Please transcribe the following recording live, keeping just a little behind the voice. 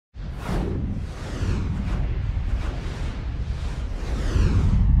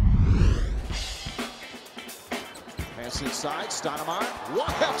side. Stoudemire,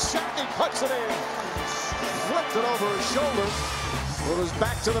 wild shot, he puts it in. Flipped it over his shoulder. It was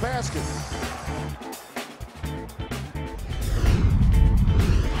back to the basket.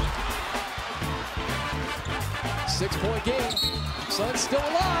 Six-point game. Suns still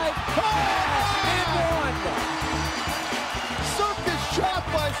alive. And one. Circus shot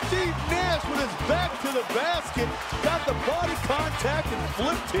by Steve Nash with his back to the basket. Got the body contact and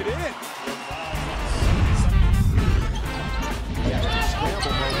flipped it in.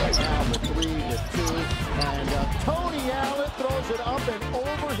 Scramble mode right now, the 3-2. And Tony Allen throws it up and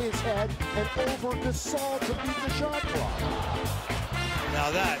over his head and over Gasol to beat the shot clock.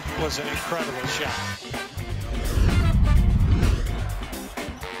 Now that was an incredible shot.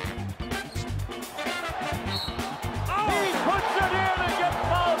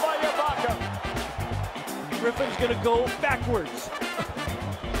 Griffin's going to go backwards.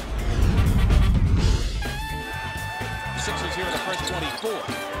 Sixers here in the first 24.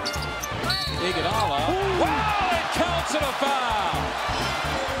 Iguodala. Wow, it counts and a foul.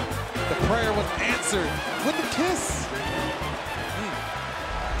 The prayer was answered with a kiss.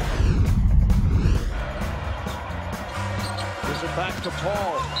 Gives it back to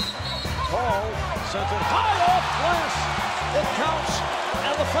Paul. Paul sends it high off glass. It counts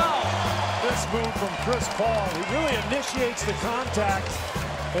and the foul. This move from Chris Paul, he really initiates the contact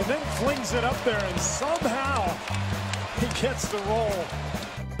and then flings it up there, and somehow he gets the roll.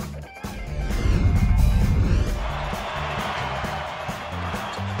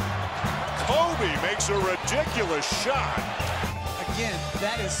 Kobe makes a ridiculous shot. Again,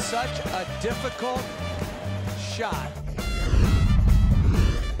 that is such a difficult shot.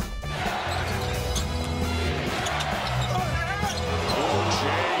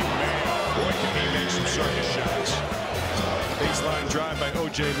 Circus shots. Baseline drive by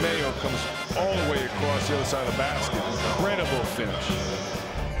O.J. Mayo comes all the way across the other side of the basket. Incredible finish.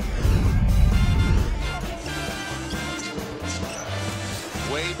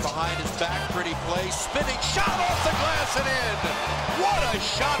 Wade behind his back, pretty play, spinning shot off the glass and in. What a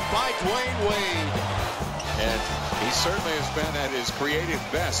shot by Dwayne Wade. And he certainly has been at his creative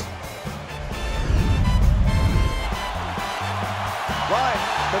best. Right,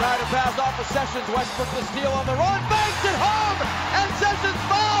 the Ryder pass off of Sessions. Westbrook the steal on the run, banks it home, and Sessions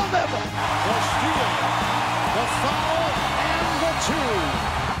fouls.